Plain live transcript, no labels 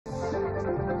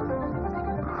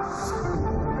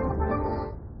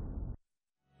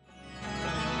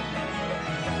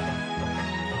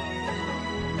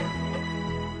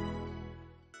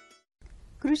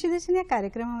कृषीदर्शन या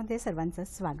कार्यक्रमामध्ये सर्वांचं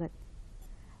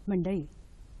स्वागत। मंडळी,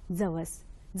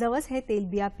 जवस हे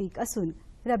तेलबिया पीक असून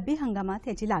रब्बी हंगामात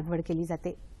याची लागवड केली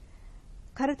जाते।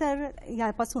 खरं तर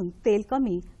यापासून तेल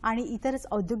कमी आणि इतरच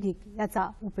औद्योगिक याचा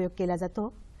उपयोग केला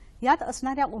जातो। यात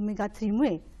असणाऱ्या ओमेगा 3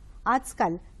 मुळे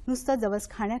आजकाल नुसतं जवस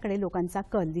खाण्याकडे लोकांचा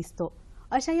कल दिसतो।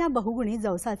 अशा या बहुगुणी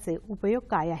जवसाचे उपयोग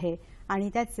काय आहे आणि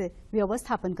त्याचे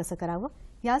व्यवस्थापन कसं करावं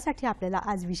यासाठी आपल्याला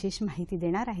आज विशेष माहिती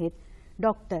देणार आहेत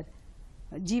डॉक्टर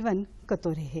जीवन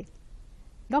कतोरे। हे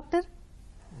डॉक्टर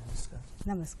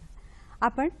नमस्कार।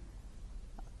 आपण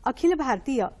अखिल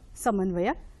भारतीय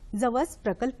समन्वयक जवस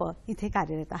प्रकल्प इथे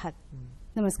कार्यरत आहात।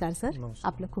 नमस्कार सर,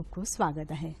 आपलं खूप खूप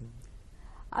स्वागत आहे।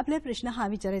 आपला प्रश्न हा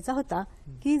विचारायचा होता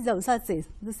की जवसाचे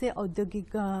जसे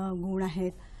औद्योगिक गुण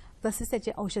आहेत तसेच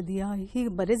त्याचे औषधीय ही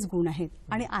बरेच गुण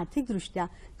आहेत आणि आर्थिकदृष्ट्या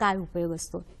काय उपयोग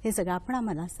असतो हे सगळं आपण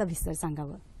आम्हाला सविस्तर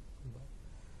सांगावं।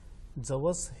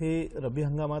 जवस हे रब्बी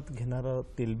हंगामात घेणारं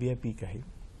तेलबिया पीक आहे।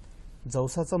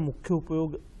 जवसाचा मुख्य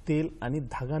उपयोग तेल आणि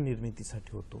धागा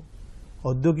निर्मितीसाठी होतो।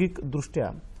 औद्योगिक दृष्ट्या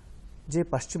जे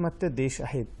पाश्चिमात्य देश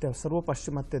आहेत त्या सर्व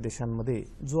पाश्चिमात्य देशांमध्ये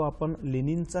जो आपण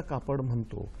लेनिनचा कापड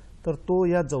म्हणतो तर तो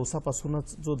या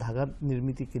जवसापासूनच जो धागा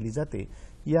निर्मिती केली जाते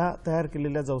या तयार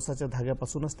केलेल्या जवसाच्या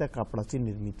धाग्यापासूनच त्या कापडाची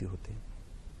निर्मिती होते।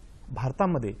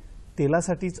 भारतामध्ये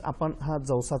तेलासाठीच आपण हा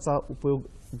जवसाचा उपयोग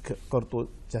करतो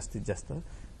जास्तीत जास्त,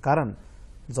 कारण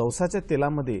जवसाच्या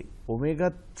तेलामध्ये ओमेगा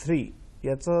 3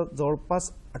 याचं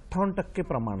जवळपास 58%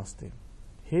 प्रमाण असते।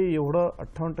 हे एवढं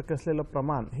 58% असलेलं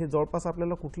प्रमाण हे जवळपास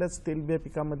आपल्याला कुठल्याच तेलबिया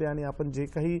पिकामध्ये आणि आपण जे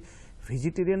काही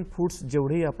व्हेजिटेरियन फूड्स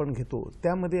जेवढेही आपण घेतो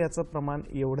त्यामध्ये याचं प्रमाण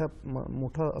एवढं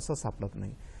मोठं असं सापडत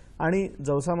नाही। आणि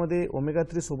जवसामध्ये ओमेगा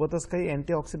 3 सोबतच काही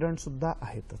अँटीऑक्सिडंट सुद्धा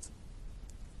आहेतच,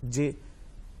 जे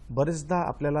बरेचदा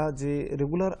आपल्याला जे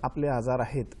रेग्युलर आपले आजार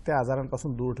आहेत त्या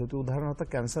आजारांपासून दूर ठेवते। उदाहरणार्थ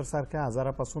कॅन्सर सारख्या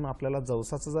आजारापासून आपल्याला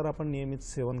जवसाचं जर आपण नियमित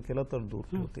सेवन केलं तर दूर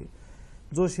ठेवते।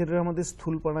 जो शरीरामध्ये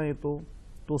स्थूलपणा येतो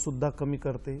तो सुद्धा कमी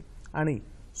करते आणि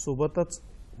सोबतच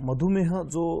मधुमेह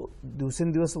जो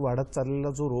दिवसेंदिवस वाढत चाललेला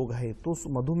जो रोग आहे तो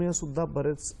मधुमेह सुद्धा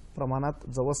बरेच प्रमाणात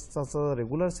जवसाचं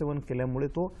रेग्युलर सेवन केल्यामुळे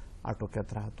तो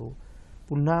आटोक्यात राहतो।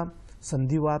 पुन्हा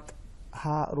संधिवात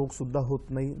हा रोग सुद्धा होत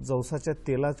नाही। जवसाच्या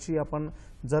तेलाची आपण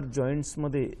जर जॉइंट्स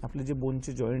मध्ये आपले जे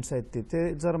बोनचे जॉइंट्स आहेत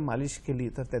तिथे जर मालिश केली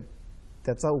तर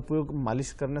त्याचा उपयोग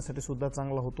मालिश करण्यासाठी सुद्धा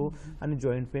चांगला होतो आणि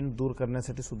जॉइंट पेन दूर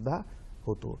करण्यासाठी सुद्धा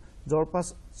होतो।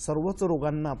 जवळपास सर्वच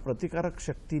रोगांना प्रतिकारक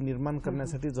शक्ती निर्माण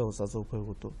करण्यासाठी जवसाचा उपयोग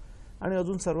होतो। आणि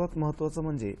अजून सर्वात महत्त्वाचं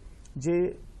म्हणजे जे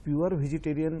प्युअर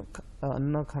व्हेजिटेरियन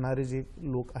अन्न खाणारे जे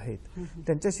लोक आहेत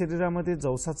त्यांच्या शरीरामध्ये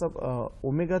जवसाचं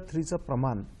ओमेगा 3 चं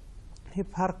प्रमाण हे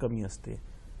फार कमी असते,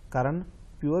 कारण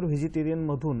प्युअर व्हेजिटेरियन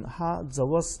मधून हा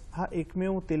जवस हा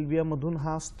एकमेव तेलबियामधून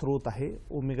हा स्रोत आहे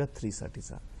ओमेगा 3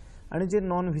 साठीचा। आणि जे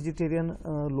नॉन व्हेजिटेरियन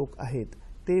लोक आहेत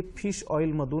ते फिश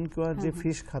ऑइल मधून किंवा जे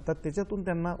फिश खातात त्याच्यातून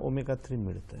त्यांना ओमेगा 3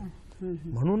 मिळतं।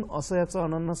 म्हणून असं याचं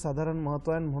अनन्यसाधारण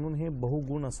महत्त्व आहे, म्हणून हे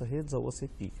बहुगुण असं हे जवस हे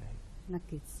पीक आहे।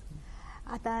 नक्कीच।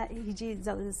 आता ही जी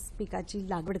जवस पिकाची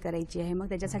लागवड करायची आहे मग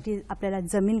त्याच्यासाठी आपल्याला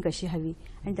जमीन कशी हवी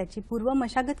आणि त्याची पूर्व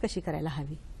मशागत कशी करायला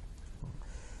हवी?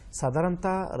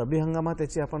 साधारणतः रब्बी हंगामात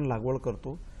त्याची आपण लागवड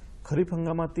करतो। खरीप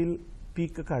हंगामातील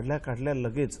पीक काढल्या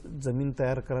लगेच जमीन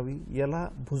तयार करावी। याला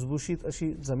भुसभुशीत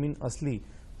अशी जमीन असली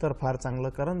तर फार चांगलं,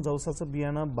 कारण जवसाचं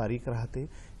बियाणं बारीक राहते।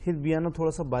 हे बियाणं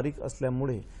थोडंसं बारीक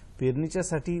असल्यामुळे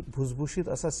पेरणीच्यासाठी भुसभुशीत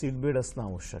असा सीडबेड असणं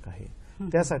आवश्यक आहे।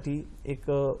 त्यासाठी एक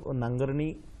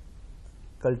नांगरणी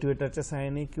कल्टिवेटरच्या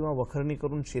सहाय्याने किंवा वखरणी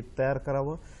करून शेत तयार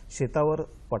करावं। शेतावर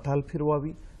पठाल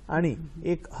फिरवावी आणि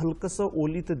एक हलकसं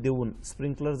ओलीत देऊन,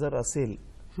 स्प्रिंकलर जर असेल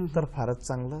तर फारच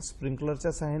चांगलं,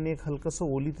 स्प्रिंकलरच्या सहाय्याने एक हलकसं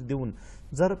ओलीत देऊन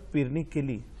जर पेरणी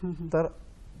केली तर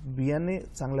बियाणे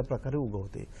चांगल्या प्रकारे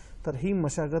उगवते। तर ही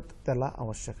मशागत त्याला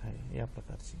आवश्यक आहे या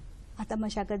प्रकारची। आता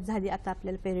मशागत झाली, आता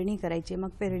आपल्याला पेरणी करायची, मग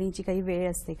पेरणीची काही वेळ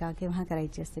असते का, केव्हा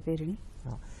करायची असते पेरणी?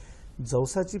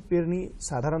 जवसाची पेरणी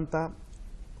साधारणतः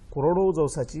कोरडवाहू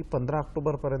जवसाची 15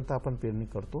 ऑक्टोबर पर्यंत आपण पेरणी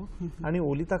करतो आणि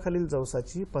ओलिताखालील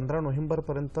जवसाची 15 नोव्हेंबर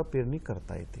पर्यंत पेरणी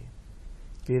करता येते।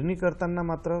 पेरणी करताना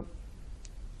मात्र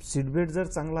सीडबेड जर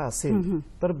चांगला असेल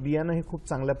तर बियाणं हे खूप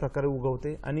चांगल्या प्रकारे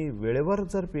उगवते आणि वेळेवर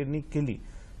जर पेरणी केली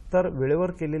तर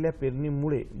वेळेवर केलेल्या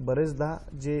पेरणीमुळे बरेचदा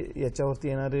जे याच्यावरती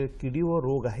येणारे किडी व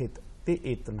रोग आहेत ते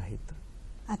येत नाहीत।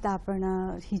 आता आपण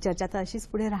ही चर्चा तर अशीच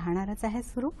पुढे राहणारच आहे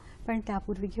सुरू, पण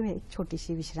त्यापूर्वी घेऊया एक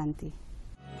छोटीशी विश्रांती।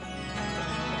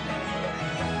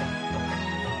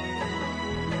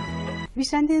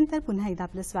 विश्रांतीनंतर पुन्हा एकदा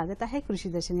आपलं स्वागत आहे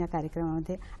कृषीदर्शन या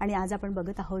कार्यक्रमामध्ये आणि आज आपण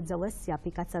बघत आहोत जवस या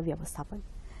पिकाचं व्यवस्थापन।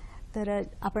 तर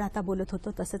आपण आता बोलत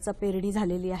होतो तसंच पेरणी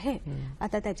झालेली आहे।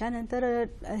 आता त्याच्यानंतर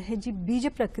हे जी बीज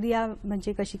प्रक्रिया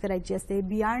म्हणजे कशी करायची असते,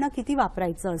 बियाणं किती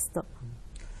वापरायचं असतं?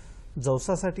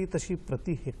 जवसासाठी तशी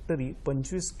प्रति हेक्टरी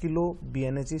 25 किलो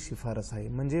बियाण्याची शिफारस आहे,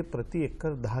 म्हणजे प्रति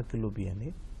एकर 10 किलो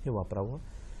बियाणे हे वापरावं.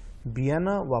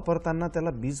 बियाणं वापरताना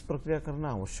त्याला बीज प्रक्रिया करणं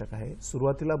आवश्यक आहे.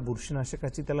 सुरुवातीला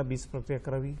बुरशीनाशकाची त्याला बीज प्रक्रिया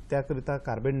करावी. त्याकरिता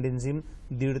कार्बेंडेन्झिम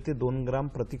 1.5 ते 2 ग्राम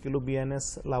प्रति किलो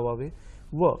बियाण्यास लावावे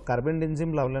व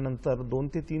कार्बेंडेन्झिम लावल्यानंतर 2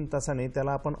 ते 3 तासाने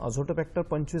त्याला आपण अझोटोबॅक्टर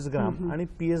 25 ग्राम आणि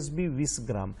पीएसबी 20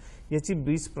 ग्राम याची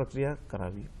बीज प्रक्रिया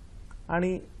करावी.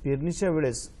 आणि पेरणीच्या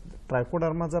वेळेस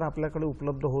ट्रायकोडर्मा जर आपल्याकडे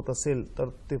उपलब्ध होत असेल तर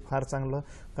ते फार चांगलं,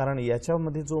 कारण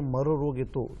याच्यामध्ये जो मर रोग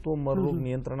येतो तो मर रोग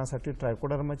नियंत्रणासाठी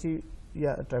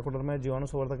ट्रायकोडर्मा जीवाणू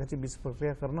संवर्धकाची बीज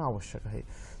प्रक्रिया करणं आवश्यक आहे.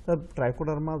 तर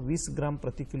ट्रायकोडर्मा 20 ग्राम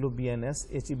प्रति किलो बियाण्यास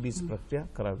याची बीज प्रक्रिया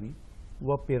करावी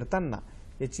व पेरताना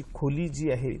याची खोली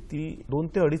जी आहे ती 2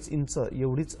 ते 2.5 इंच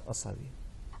एवढीच असावी.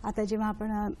 आता जेव्हा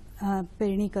आपण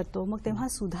पेरणी करतो मग तेव्हा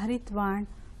सुधारित वाण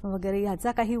वगैरे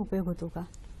याचा काही उपयोग होतो का?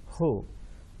 हो,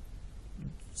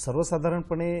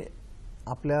 सर्वसाधारणपणे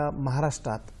आपल्या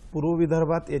महाराष्ट्रात पूर्व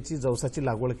विदर्भात याची जवसाची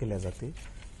लागवड केल्या जाते,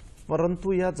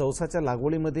 परंतु या जवसाच्या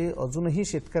लागवडीमध्ये अजूनही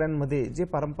शेतकऱ्यांमध्ये जे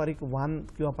पारंपरिक वाण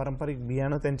किंवा पारंपरिक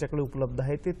बियाणं त्यांच्याकडे उपलब्ध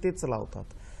आहे तेच लावतात.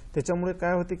 त्याच्यामुळे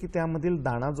काय होते की त्यामधील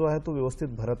दाणा जो आहे तो व्यवस्थित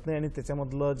भरत नाही आणि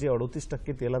त्याच्यामधलं जे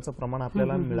 38% तेलाचं प्रमाण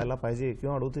आपल्याला मिळायला पाहिजे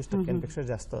किंवा 38%पेक्षा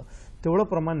जास्त तेवढं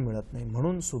प्रमाण मिळत नाही.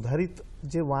 म्हणून सुधारित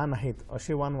जे वाण आहेत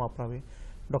असे वाण वापरावे.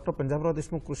 डॉक्टर पंजाबराव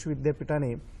देशमुख कृषी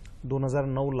विद्यापीठाने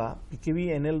 2009ला PKV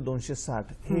NL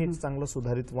 260 हे एक चांगलं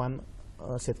सुधारित वाण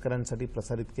शेतकऱ्यांसाठी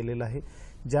प्रसारित केलेलं आहे,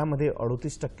 ज्यामध्ये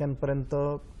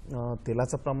 38%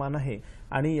 तेलाचं प्रमाण आहे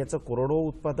आणि याचं कोरडवाहू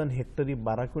उत्पादन हेक्टरी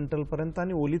 12 क्विंटलपर्यंत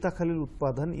आणि ओलिताखालील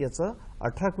उत्पादन याचं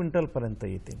 18 क्विंटलपर्यंत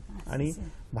येते. आणि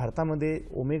भारतामध्ये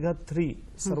ओमेगा 3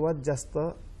 सर्वात जास्त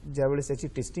ज्यावेळेस याची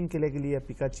टेस्टिंग केली गेली या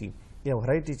पिकाची, या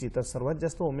व्हरायटीची, तर सर्वात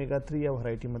जास्त ओमेगा 3 या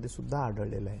व्हरायटीमध्ये सुद्धा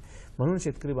आढळलेलं आहे. म्हणून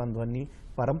शेतकरी बांधवांनी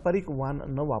पारंपरिक वाण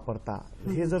न वापरता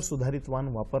हे जर सुधारित वाण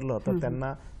वापरलं तर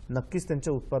त्यांना नक्कीच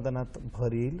त्यांच्या उत्पादनात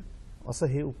भर येईल. असं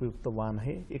हे उपयुक्त वाण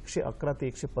आहे. 111 ते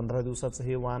 115 दिवसाचं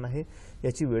हे वाण आहे.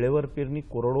 याची वेळेवर पेरणी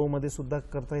कोरडवाहूमध्ये सुद्धा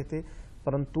करता येते,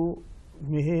 परंतु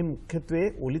मी हे मुख्यत्वे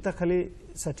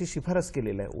ओलिताखालीसाठी शिफारस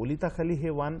केलेलं आहे. ओलिताखाली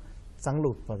हे वाण चांगलं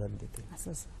उत्पादन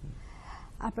देते.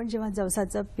 आपण जेव्हा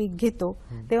जवसाचं पीक घेतो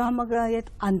तेव्हा मग यात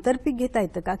आंतरपीक घेता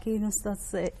येतं का की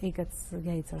नुसतंच एकच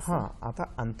घ्यायचं? हां, आता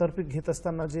आंतरपीक घेत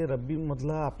असताना जे रब्बी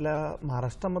मधलं आपल्या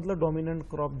महाराष्ट्रामधलं डॉमिनंट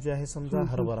क्रॉप जे आहे समजा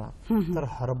हरभरा, तर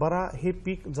हरभरा हे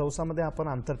पीक जवसामध्ये आपण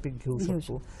आंतरपीक घेऊ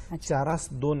शकतो.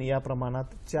 4:2 या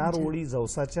प्रमाणात 4 ओळी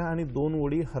जवसाच्या आणि 2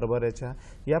 ओळी हरभऱ्याच्या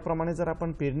याप्रमाणे जर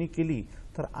आपण पेरणी केली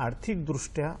तर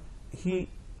आर्थिकदृष्ट्या ही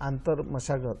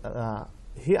आंतरमशागत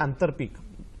हे आंतरपीक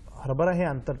हरभरा हे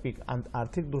आंतरपीक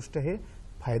आर्थिकदृष्ट्या हे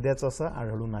फायद्याचं असं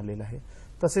आढळून आलेलं आहे.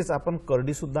 तसेच आपण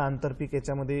करडी सुद्धा आंतरपीक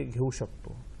याच्यामध्ये घेऊ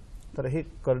शकतो. तर हे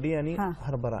करडी आणि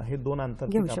हरभरा हे 2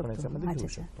 आंतरपीक आपण याच्यामध्ये घेऊ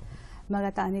शकतो. मग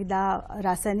आता अनेकदा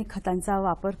रासायनिक खतांचा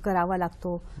वापर करावा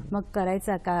लागतो, मग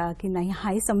करायचा का की नाही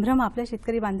हाही संभ्रम आपल्या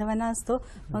शेतकरी बांधवांना असतो.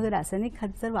 मग रासायनिक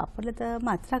खत जर वापरलं तर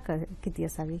मात्रा किती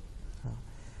असावी?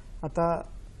 आता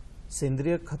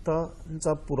सेंद्रिय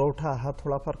खतांचा पुरवठा हा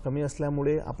थोडाफार कमी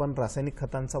असल्यामुळे आपण रासायनिक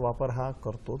खतांचा वापर हा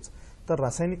करतोच. तर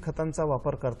रासायनिक खतांचा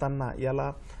वापर करताना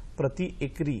याला प्रति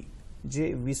एकरी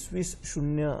जे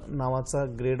 20-20-0 नावाचा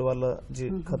ग्रेडवालं जे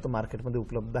खत मार्केटमध्ये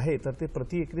उपलब्ध आहे तर ते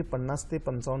प्रति एकरी 50 ते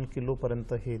 55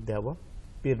 किलोपर्यंत हे द्यावं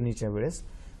पेरणीच्या वेळेस.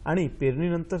 आणि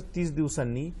पेरणीनंतर 30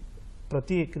 दिवसांनी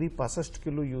प्रति एकरी 65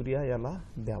 किलो युरिया याला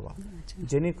द्यावा,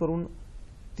 जेणेकरून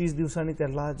 30 दिवसांनी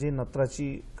त्याला जे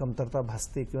नत्राची कमतरता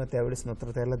भासते किंवा त्यावेळेस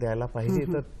नत्र त्याला द्यायला पाहिजे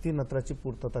तर ती नत्राची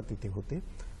पूर्तता तिथे होते.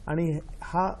 आणि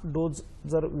हा डोज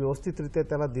जर व्यवस्थितरित्या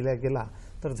त्याला दिला गेला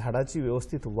तर झाडाची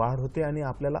व्यवस्थित वाढ होते आणि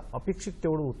आपल्याला अपेक्षित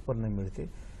तेवढं उत्पन्न मिळते.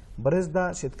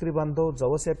 बरेचदा शेतकरी बांधव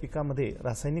जवस या पिकामध्ये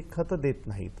रासायनिक खत देत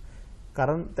नाहीत,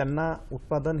 कारण त्यांना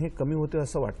उत्पादन हे कमी होते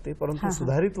असं वाटते, परंतु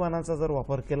सुधारित वाणाचा जर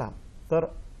वापर केला तर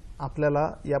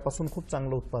आपल्याला यापासून खूप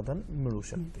चांगलं उत्पादन मिळू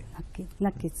शकते.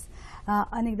 नक्कीच.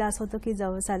 अनेकदा असं होतं की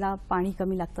जवसाला पाणी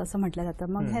कमी लागतं असं म्हटलं जातं,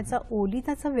 मग ह्याचं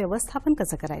ओलिताचं व्यवस्थापन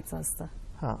कसं करायचं असतं?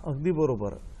 हां, अगदी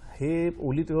बरोबर. हे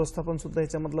ओलीत व्यवस्थापन सुद्धा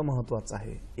याच्यामधलं महत्वाचं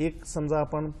आहे. एक समजा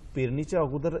आपण पेरणीच्या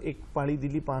अगोदर एक पाळी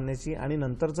दिली पाण्याची आणि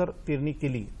नंतर जर पेरणी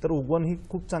केली तर उगवण ही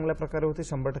खूप चांगल्या प्रकारे होते.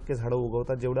 100% झाडं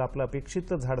उगवतात. जेवढं आपलं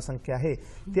अपेक्षित झाड संख्या आहे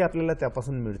ती आपल्याला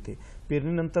त्यापासून मिळते.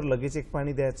 पेरणीनंतर लगेच एक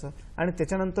पाणी द्यायचं आणि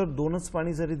त्याच्यानंतर 2च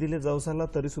पाणी जरी दिले जवसाला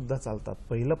तरी सुद्धा चालतात.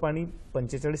 पहिलं पाणी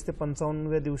 45 ते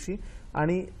 55व्या दिवशी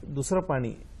आणि दुसरं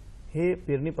पाणी हे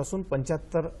पेरणीपासून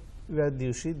 75व्या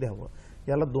दिवशी द्यावं.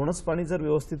 याला 2च पाणी जर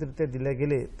व्यवस्थितरित्या दिले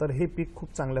गेले तर हे पीक खूप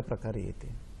चांगल्या प्रकारे येते.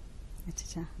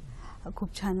 अच्छा,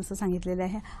 खूप छान असं सांगितलेलं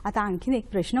आहे. आता आणखीन एक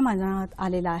प्रश्न मनात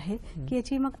आलेला आहे की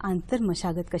याची मग आंतर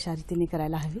मशागत कशा रीतीने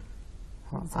करायला हवी?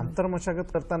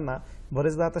 आंतरमशागत करताना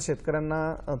बरेचदा आता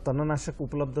शेतकऱ्यांना तणनाशक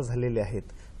उपलब्ध झालेले आहेत,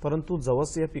 परंतु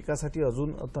जवस या पिकासाठी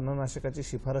अजून तणनाशकाची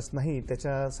शिफारस नाही.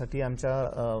 त्याच्यासाठी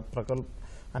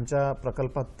आमच्या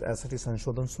प्रकल्पात त्यासाठी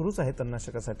संशोधन सुरूच आहे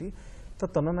तणनाशकासाठी. तर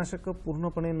तणनाशक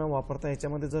पूर्णपणे न वापरता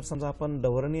याच्यामध्ये जर समजा आपण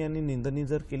डवरणी आणि निंदणी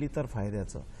जर केली तर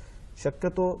फायद्याचं.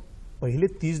 शक्यतो पहिले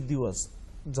 30 दिवस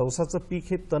जवसाचं पीक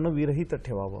हे तणविरहित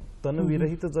ठेवावं.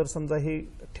 तणविरहित जर समजा हे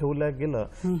ठेवलं गेलं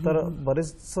तर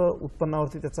बरेच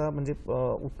उत्पन्नावरती त्याचा म्हणजे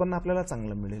उत्पन्न आपल्याला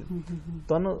चांगलं मिळेल.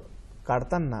 तण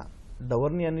काढताना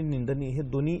डवरणी आणि निंदणी हे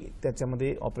दोन्ही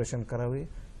त्याच्यामध्ये ऑपरेशन करावे.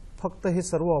 फक्त हे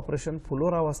सर्व ऑपरेशन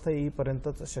फुलोरावस्था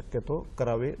येईपर्यंतच शक्यतो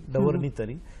करावे, डवरणी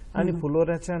तरी. आणि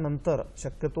फुलोऱ्याच्या नंतर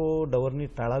शक्यतो डवरणी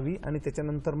टाळावी आणि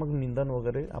त्याच्यानंतर मग निंदन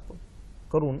वगैरे आपण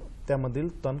करून त्यामधील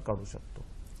तण काढू शकतो.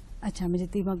 अच्छा, म्हणजे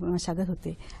ती मग मशागत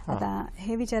होते. आता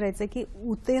हे विचारायचं की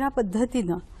उतेरा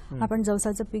पद्धतीनं आपण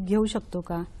जवसाचं पीक घेऊ शकतो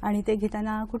का, आणि ते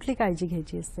घेताना कुठली काळजी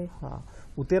घ्यायची असते?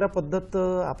 उतेरा पद्धत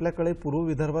आपल्याकडे पूर्व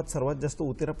विदर्भात सर्वात जास्त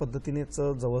उतेरा पद्धतीनेच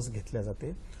जवस घेतल्या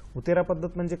जाते. उतेरा पद्धत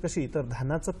म्हणजे कशी, तर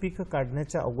धानाचं पीक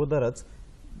काढण्याच्या अगोदरच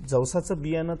जवसाचं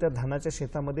बियाणं त्या धानाच्या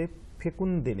शेतामध्ये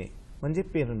फेकून देणे म्हणजे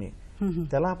पेरणे,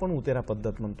 त्याला आपण उतेरा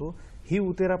पद्धत म्हणतो. ही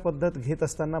उतेरा पद्धत घेत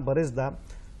असताना बरेचदा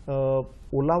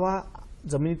ओलावा,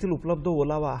 जमिनीतील उपलब्ध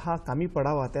ओलावा हा कमी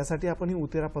पडावा त्यासाठी आपण ही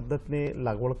उतेरा पद्धतीने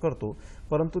लागवड करतो.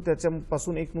 परंतु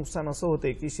त्याच्यापासून एक नुकसान असं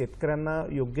होते की शेतकऱ्यांना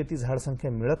योग्य ती झाड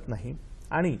संख्या मिळत नाही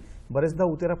आणि बरेचदा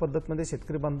उतेरा पद्धतमध्ये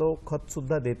शेतकरी बांधव खत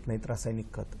सुद्धा देत नाहीत,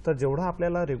 रासायनिक खत. तर जेवढा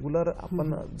आपल्याला रेग्युलर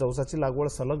आपण जवसाची लागवड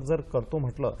सलग जर करतो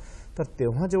म्हटलं तर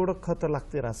तेव्हा जेवढं खत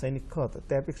लागते रासायनिक खत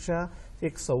त्यापेक्षा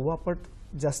 1.25 पट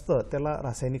जास्त त्याला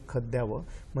रासायनिक खत द्यावं.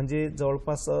 म्हणजे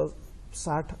जवळपास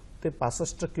 60 ते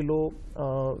 65 किलो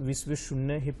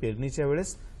 20-20-0 हे पेरणीच्या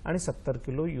वेळेस आणि 70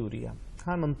 किलो युरिया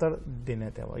हा नंतर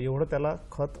देण्यात यावा. एवढं त्याला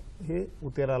खत हे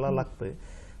उतेराला लागतंय.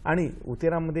 आणि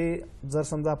उतेरामध्ये जर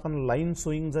समजा आपण लाईन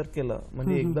सोईंग जर केलं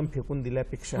म्हणजे एकदम फेकून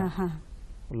दिल्यापेक्षा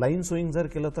लाईन सोईंग जर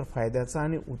केलं तर फायद्याचं.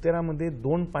 आणि उतेरामध्ये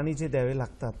 2 पाणी जे द्यावे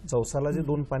लागतात, जवसाला जे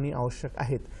 2 पाणी आवश्यक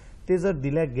आहेत ते जर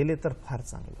दिल्या गेले तर फार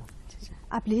चांगलं.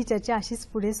 आपली ही चर्चा अशीच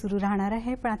पुढे सुरू राहणार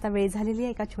आहे, पण आता वेळ झालेली आहे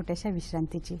एका छोट्याशा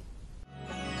विश्रांतीची.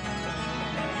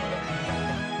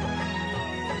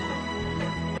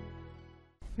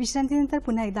 विश्रांतीनंतर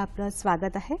पुन्हा एकदा आपलं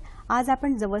स्वागत आहे. आज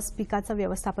आपण जवस पिकाचं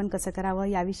व्यवस्थापन कसं करावं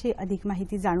याविषयी अधिक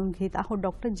माहिती जाणून घेत आहोत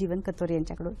डॉक्टर जीवन कतोरे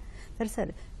यांच्याकडून. तर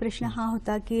सर, प्रश्न हा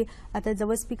होता की आता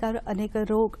जवस पिकावर अनेक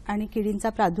रोग आणि किडींचा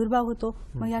प्रादुर्भाव होतो,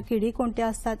 मग या किडी कोणत्या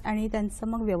असतात आणि त्यांचं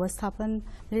मग व्यवस्थापन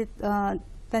म्हणजे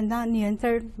त्यांना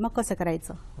नियंत्रण मग कसं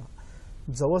करायचं?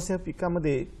 जवस या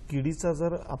पिकामध्ये किडीचा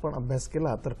जर आपण अभ्यास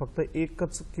केला तर फक्त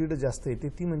एकच कीड जास्त येते,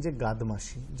 ती म्हणजे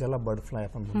गादमाशी, ज्याला बर्ड फ्लाय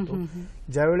आपण म्हणतो.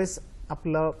 ज्यावेळेस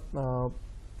आपलं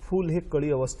फूल हे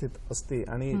कळी अवस्थेत असते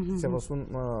आणि त्याच्यापासून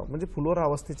म्हणजे फुलोरा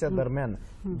अवस्थेच्या दरम्यान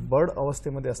बर्ड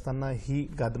अवस्थेमध्ये असताना ही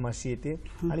गादमाशी येते.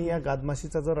 आणि या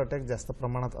गादमाशीचा जर अटॅक जास्त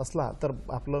प्रमाणात असला तर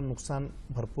आपलं नुकसान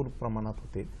भरपूर प्रमाणात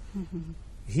होते.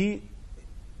 ही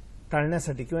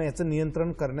टाळण्यासाठी किंवा याचं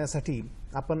नियंत्रण करण्यासाठी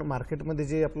आपण मार्केटमध्ये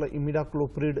जे आपलं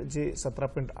इमिडाक्लोप्रिड जे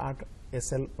 17.8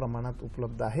 SL प्रमाणात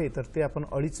उपलब्ध आहे तर ते आपण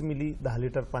 2.5 मिली 10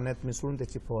 लिटर पाण्यात मिसळून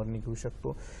त्याची फवारणी घेऊ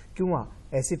शकतो. किंवा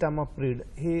ॲसिटामाप्रिड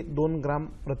हे 2 ग्राम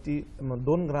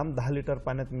 10 लिटर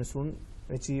पाण्यात मिसळून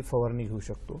याची फवारणी घेऊ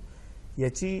शकतो.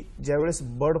 याची ज्यावेळेस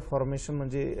बर्ड फॉर्मेशन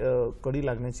म्हणजे कडी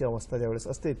लागण्याची अवस्था ज्यावेळेस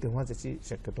असते तेव्हा त्याची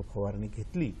शक्यतो फवारणी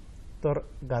घेतली तर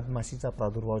गादमाशीचा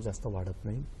प्रादुर्भाव जास्त वाढत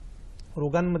नाही.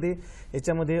 रोगांमध्ये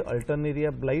याच्यामध्ये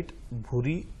अल्टरनेरिया ब्लाइट,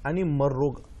 भुरी आणि मर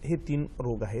रोग हे 3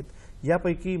 रोग आहेत.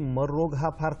 यापैकी मर रोग हा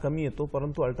फार कमी येतो,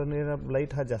 परंतु अल्टरनेरिया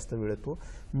ब्लाइट हा जास्त वेळ येतो.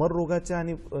 मर रोगाच्या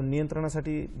आणि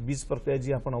नियंत्रणासाठी बीज प्रक्रिया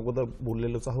जी आपण अगोदर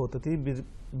बोललेलोच आहोत ती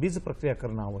बीज प्रक्रिया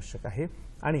करणं आवश्यक आहे.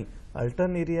 आणि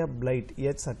अल्टरनेरिया ब्लाइट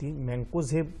यासाठी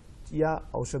मँकोझेब या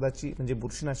औषधाची म्हणजे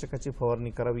बुरशीनाशकाची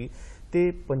फवारणी करावी. ते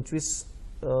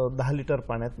 10 लिटर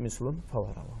पाण्यात मिसळून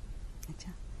फवारावं.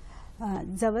 अच्छा,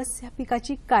 जवस या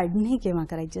पिकाची काढणी केव्हा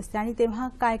करायची असते आणि तेव्हा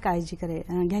काय काळजी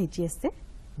घ्यायची असते?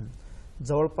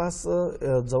 जवळपास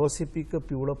जवस हे पीक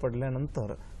पिवळं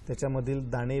पडल्यानंतर त्याच्यामधील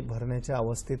दाणे भरण्याच्या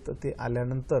अवस्थेत ते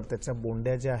आल्यानंतर त्याच्या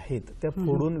बोंड्या ज्या आहेत त्या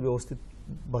फोडून व्यवस्थित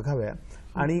बघाव्या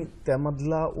आणि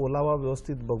त्यामधला ओलावा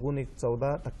व्यवस्थित बघून एक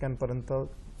 14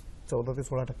 ते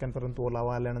 16%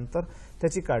 ओलावा आल्यानंतर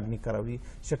त्याची काढणी करावी.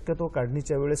 शक्यतो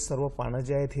काढणीच्या वेळेस सर्व पानं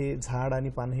जे आहेत हे झाड आणि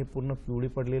पानं हे पूर्ण पिवळी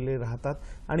पडलेले राहतात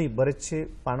आणि बरेचसे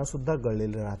पानं सुद्धा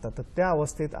गळलेले राहतात. तर त्या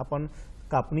अवस्थेत आपण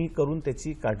कापणी करून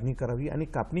त्याची काढणी करावी. आणि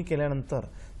कापणी केल्यानंतर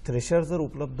थ्रेशर जर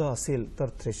उपलब्ध असेल तर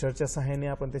थ्रेशरच्या सहाय्याने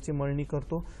आपण त्याची मळणी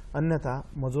करतो, अन्यथा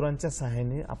मजुरांच्या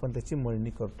सहाय्याने आपण त्याची मळणी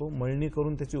करतो. मळणी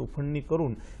करून त्याची उफणणी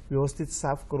करून व्यवस्थित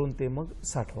साफ करून ते मग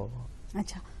साठवावं.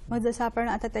 अच्छा, मग जसं आपण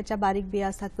आता त्याच्या बारीक बिया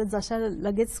असतात तर जशा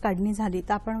लगेच काढणी झाली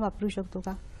तर आपण वापरू शकतो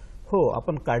का? हो,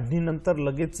 आपण काढणीनंतर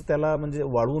लगेच त्याला म्हणजे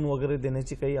वाळवून वगैरे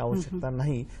देण्याची काही आवश्यकता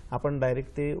नाही. आपण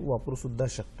डायरेक्ट ते वापरू सुद्धा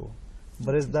शकतो.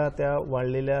 बरेचदा त्या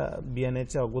वाळलेल्या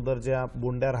बियाण्याच्या अगोदर ज्या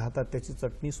बोंड्या राहतात त्याची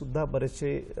चटणी सुद्धा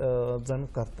बरेचसे जण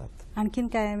करतात. आणखीन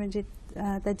काय म्हणजे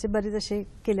त्याचे बरेच असे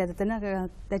केल्या जातात ना,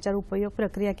 त्याच्यावर उपयोग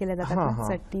प्रक्रिया केल्या जातात ना,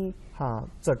 चटणी. हा,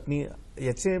 चटणी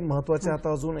याचे महत्वाचे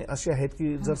आता अजून असे आहेत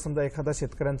की जर समजा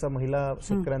एखादा महिला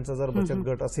शेतकऱ्यांचा जर बचत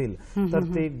गट असेल तर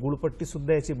ते गुळपट्टी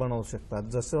सुद्धा याची बनवू शकतात.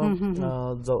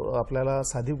 जसं आपल्याला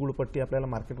साधी गुळपट्टी आपल्याला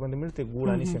मार्केटमध्ये मिळते गुळ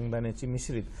आणि शेंगदाण्याची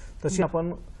मिश्रित, तशी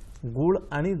आपण गुळ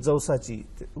आणि जवसाची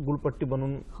गुळपट्टी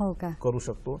बनवून करू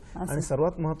शकतो. आणि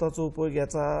सर्वात महत्वाचा उपयोग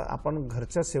याचा आपण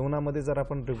घरच्या सेवनामध्ये जर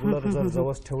आपण रेग्युलर जर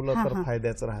जवस ठेवलं तर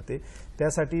फायद्याचं राहते.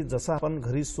 त्यासाठी जसं आपण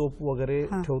घरी सोप वगैरे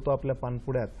ठेवतो आपल्या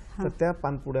पानपुड्यात, तर त्या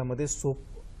पानपुड्यामध्ये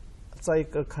सोपचा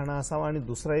एक खाणा असावा आणि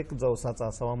दुसरा एक जवसाचा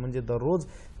असावा. म्हणजे दररोज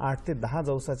 8 ते 10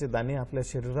 जवसाचे दाणे आपल्या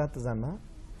शरीरात जाणं,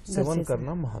 सेवन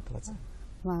करणं महत्वाचं.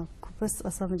 वा, खूपच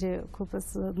असं म्हणजे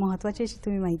खूपच महत्वाची अशी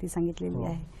तुम्ही माहिती सांगितलेली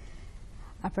आहे.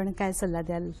 आपण काय सल्ला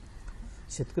द्याल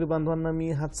शेतकरी बांधवांना? मी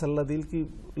हाच सल्ला देईल की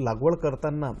लागवड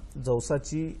करताना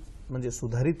जवसाची म्हणजे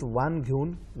सुधारित वाण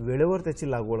घेऊन वेळेवर त्याची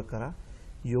लागवड करा.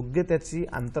 योग्य त्याची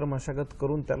आंतरमशागत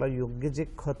करून त्याला योग्य जे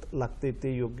खत लागते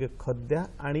ते योग्य खत द्या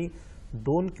आणि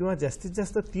 2 किंवा जास्तीत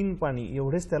जास्त 3 पाणी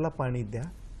एवढेच त्याला पाणी द्या.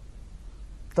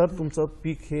 तर तुमचं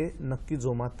पीक हे नक्की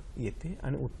जोमात येते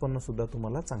आणि उत्पन्न सुद्धा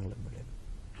तुम्हाला चांगलं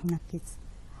मिळेल. नक्कीच.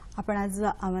 आपण आज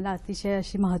आम्हाला अतिशय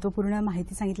अशी महत्त्वपूर्ण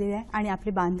माहिती सांगितलेली आहे आणि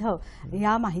आपले बांधव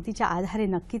या माहितीच्या आधारे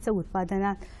नक्कीच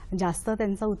उत्पादनात जास्त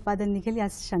त्यांचं उत्पादन निघेल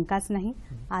यात शंकाच नाही.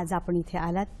 आज आपण इथे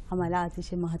आलात, आम्हाला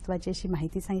अतिशय महत्त्वाची अशी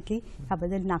माहिती सांगितली,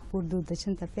 याबद्दल नागपूर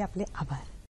दूरदर्शनतर्फे आपले आभार.